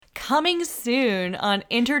Coming soon on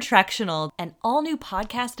Intertrectional, an all-new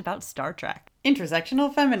podcast about Star Trek.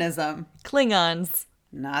 Intersectional feminism. Klingons.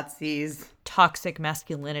 Nazis. Toxic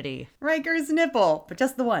masculinity. Riker's nipple, but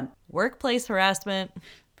just the one. Workplace harassment.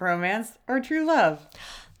 Romance or true love.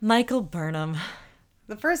 Michael Burnham.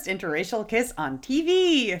 The first interracial kiss on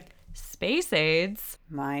TV. Space aids.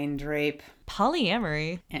 Mind rape.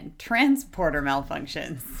 Polyamory. And transporter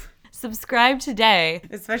malfunctions. Subscribe today.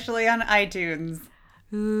 Especially on iTunes.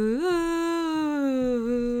 Ooh.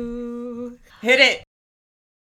 Hit it!